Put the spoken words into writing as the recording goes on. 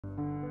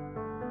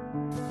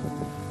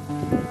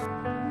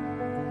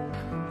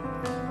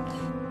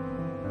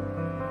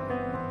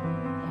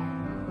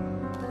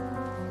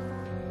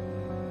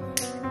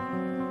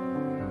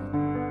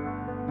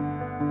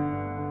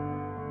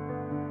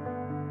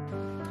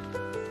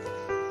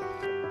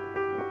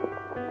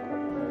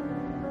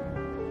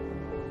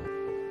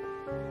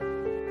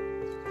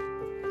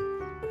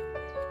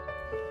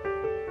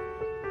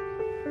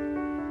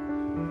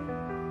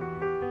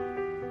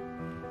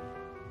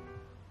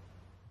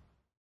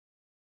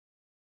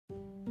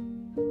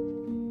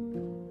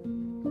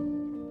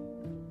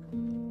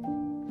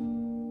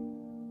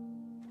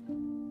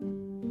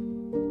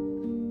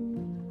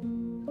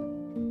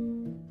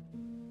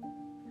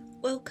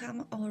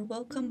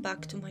welcome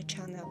back to my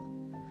channel.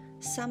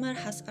 Summer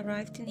has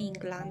arrived in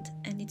England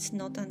and it's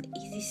not an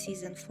easy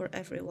season for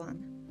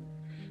everyone.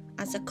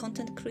 As a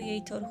content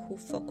creator who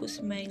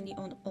focuses mainly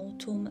on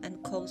autumn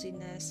and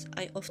coziness,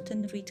 I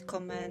often read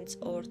comments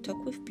or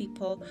talk with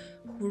people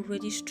who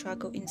really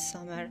struggle in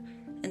summer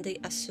and they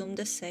assume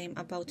the same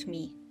about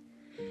me.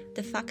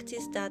 The fact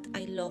is that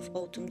I love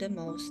autumn the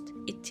most.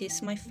 It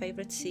is my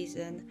favorite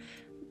season,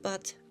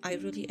 but I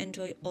really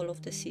enjoy all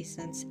of the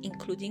seasons,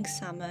 including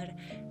summer,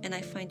 and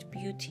I find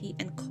beauty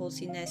and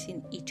coziness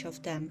in each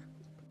of them.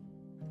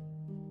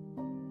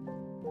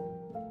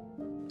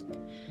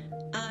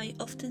 I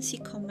often see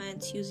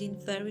comments using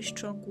very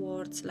strong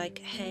words like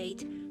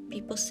hate,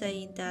 people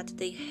saying that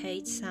they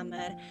hate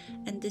summer,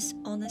 and this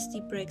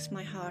honestly breaks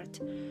my heart.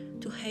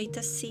 To hate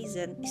a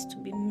season is to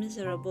be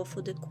miserable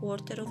for the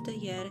quarter of the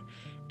year,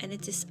 and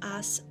it is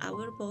us,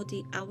 our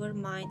body, our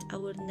mind,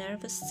 our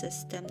nervous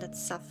system that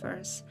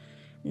suffers.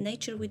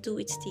 Nature will do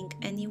its thing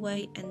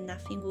anyway, and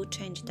nothing will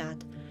change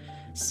that.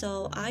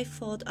 So I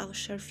thought I'll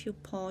share a few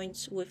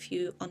points with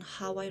you on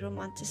how I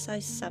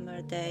romanticize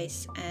summer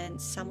days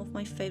and some of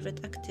my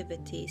favorite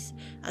activities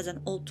as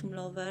an autumn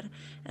lover,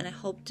 and I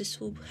hope this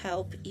will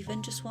help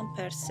even just one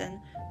person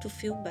to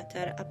feel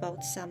better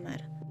about summer.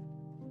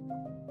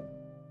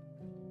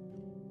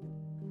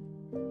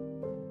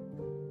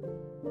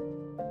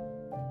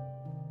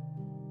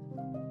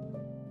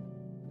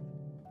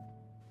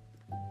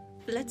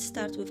 Let's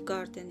start with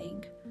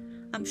gardening.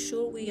 I'm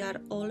sure we are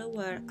all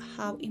aware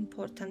how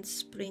important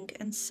spring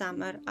and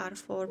summer are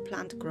for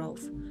plant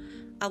growth.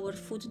 Our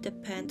food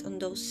depends on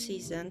those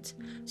seasons,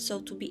 so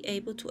to be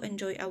able to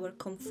enjoy our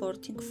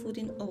comforting food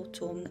in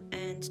autumn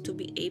and to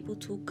be able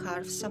to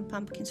carve some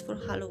pumpkins for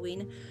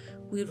Halloween,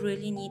 we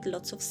really need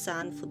lots of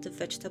sun for the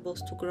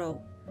vegetables to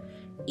grow.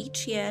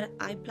 Each year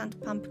I plant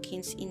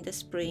pumpkins in the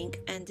spring,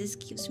 and this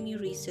gives me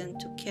reason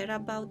to care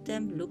about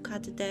them, look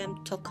at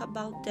them, talk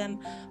about them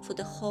for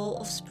the whole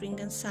of spring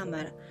and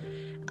summer.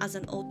 As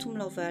an autumn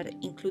lover,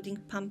 including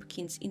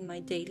pumpkins in my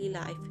daily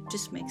life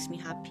just makes me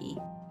happy.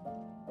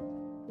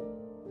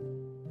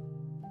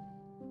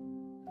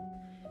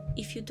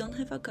 If you don't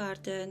have a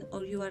garden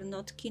or you are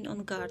not keen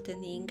on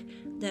gardening,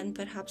 then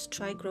perhaps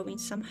try growing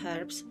some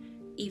herbs,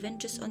 even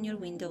just on your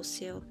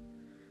windowsill.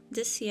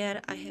 This year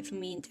I have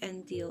mint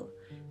and dill.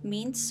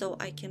 Mint so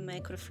I can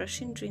make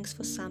refreshing drinks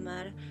for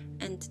summer,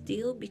 and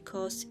dill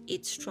because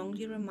it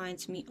strongly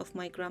reminds me of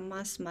my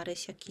grandma's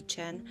Marysia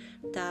kitchen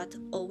that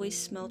always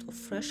smelled of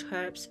fresh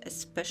herbs,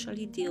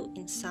 especially dill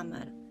in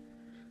summer.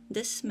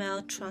 This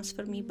smell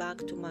transfers me back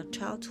to my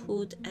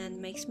childhood and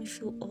makes me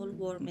feel all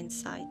warm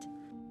inside.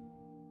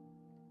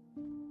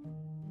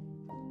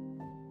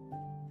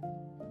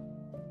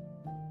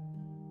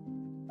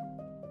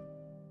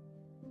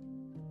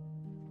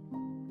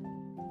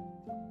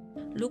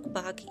 Look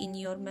back in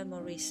your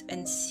memories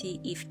and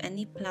see if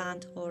any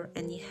plant or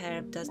any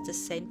herb does the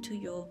same to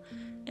you,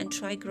 and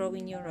try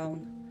growing your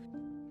own.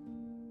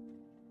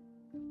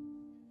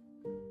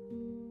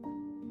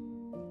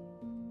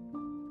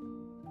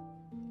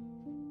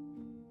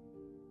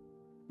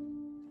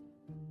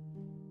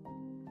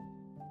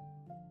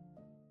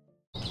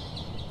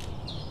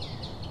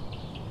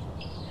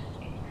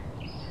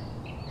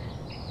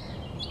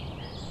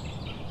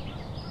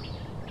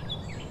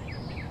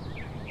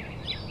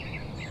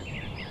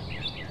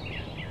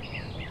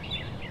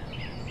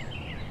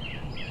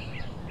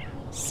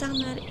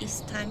 Summer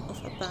is time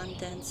of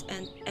abundance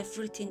and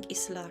everything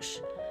is lush.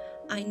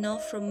 I know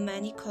from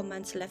many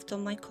comments left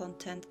on my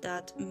content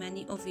that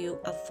many of you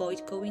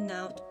avoid going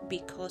out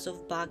because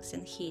of bugs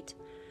and heat.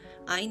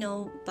 I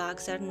know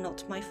bugs are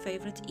not my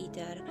favorite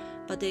either,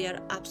 but they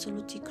are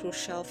absolutely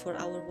crucial for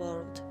our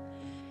world.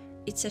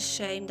 It's a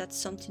shame that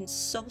something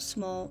so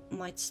small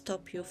might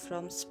stop you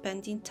from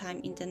spending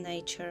time in the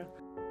nature.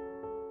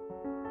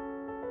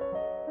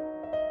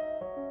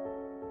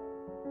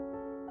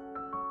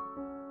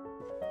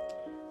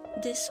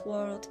 This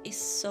world is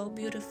so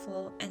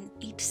beautiful, and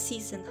each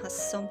season has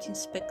something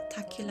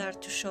spectacular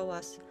to show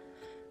us.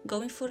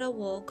 Going for a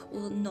walk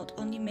will not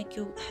only make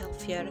you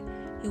healthier,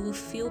 you will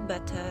feel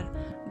better,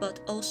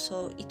 but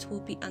also it will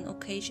be an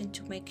occasion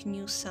to make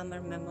new summer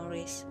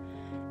memories.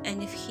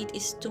 And if heat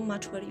is too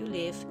much where you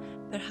live,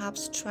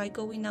 perhaps try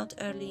going out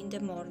early in the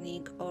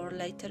morning or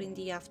later in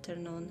the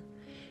afternoon.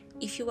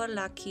 If you are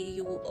lucky,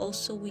 you will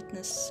also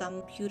witness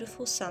some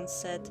beautiful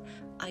sunset,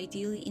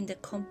 ideally in the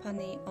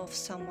company of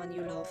someone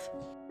you love.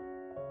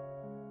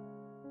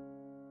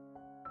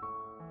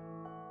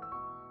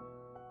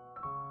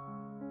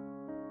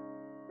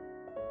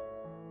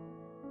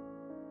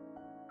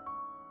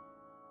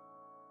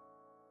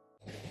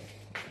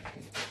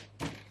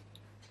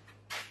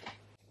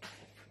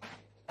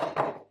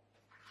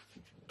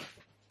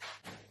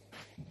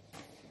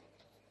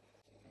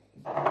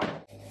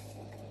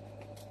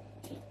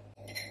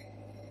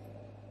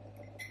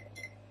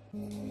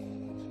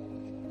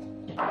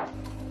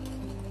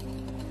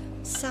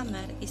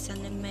 Summer is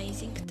an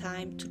amazing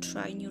time to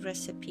try new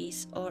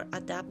recipes or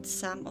adapt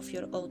some of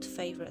your old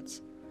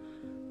favorites.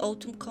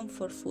 autumn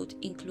comfort food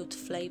include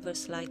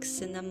flavors like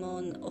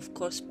cinnamon, of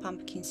course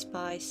pumpkin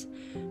spice.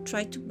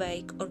 Try to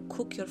bake or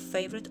cook your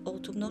favorite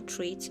autumnal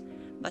treat,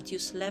 but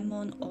use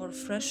lemon or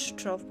fresh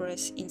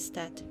strawberries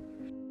instead.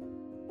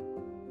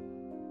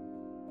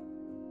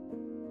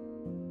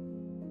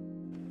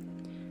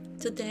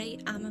 Today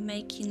I'm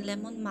making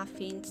lemon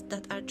muffins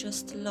that are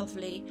just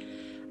lovely.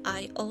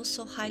 I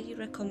also highly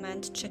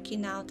recommend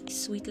checking out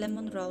sweet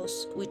lemon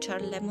rolls, which are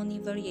lemony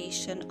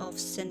variation of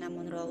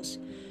cinnamon rolls.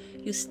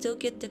 You still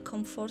get the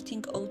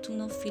comforting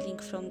autumnal feeling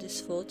from this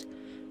food,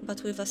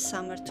 but with a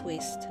summer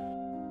twist.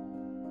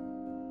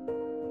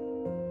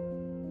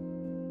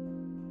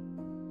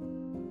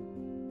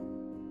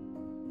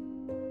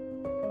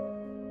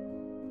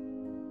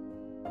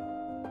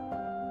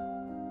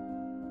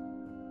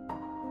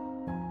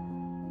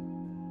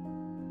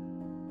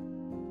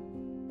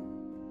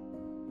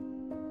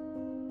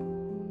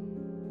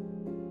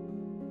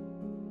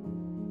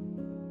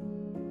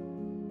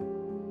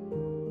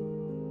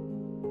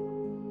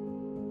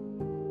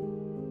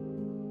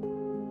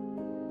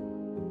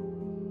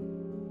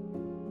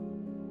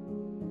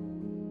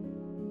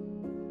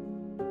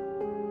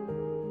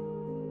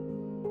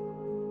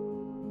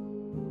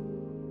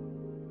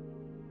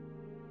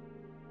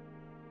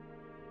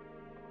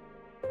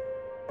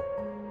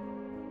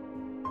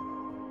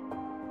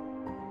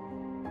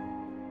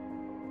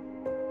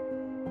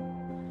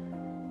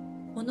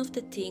 One of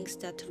the things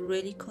that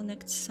really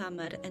connects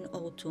summer and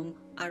autumn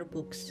are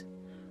books.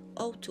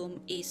 Autumn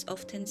is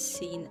often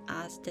seen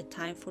as the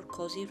time for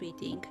cozy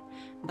reading,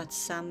 but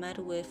summer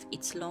with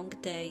its long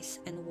days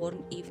and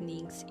warm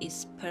evenings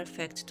is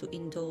perfect to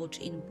indulge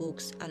in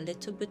books a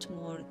little bit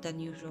more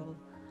than usual.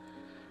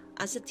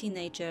 As a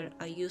teenager,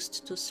 I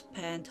used to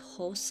spend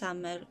whole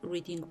summer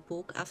reading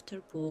book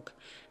after book,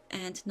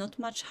 and not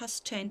much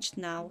has changed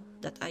now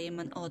that I am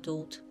an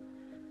adult.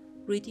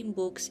 Reading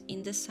books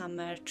in the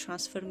summer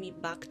transfer me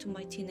back to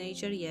my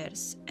teenager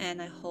years,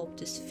 and I hope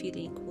this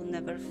feeling will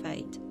never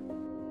fade.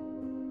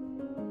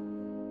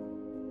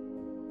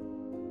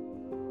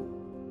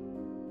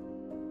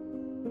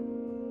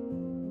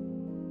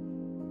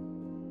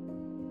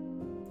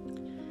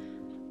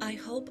 I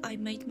hope I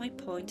made my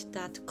point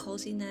that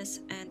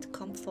coziness and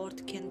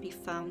comfort can be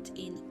found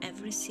in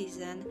every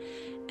season,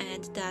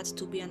 and that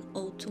to be an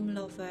autumn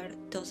lover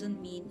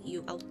doesn't mean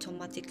you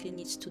automatically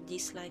need to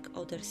dislike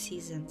other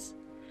seasons.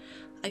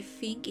 I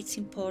think it's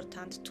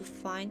important to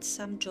find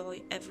some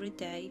joy every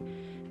day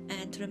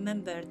and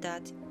remember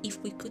that if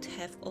we could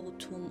have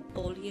autumn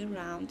all year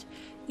round,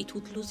 it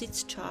would lose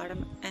its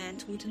charm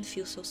and wouldn't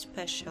feel so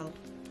special.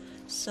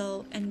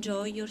 So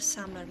enjoy your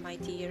summer, my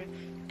dear,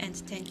 and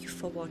thank you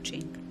for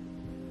watching.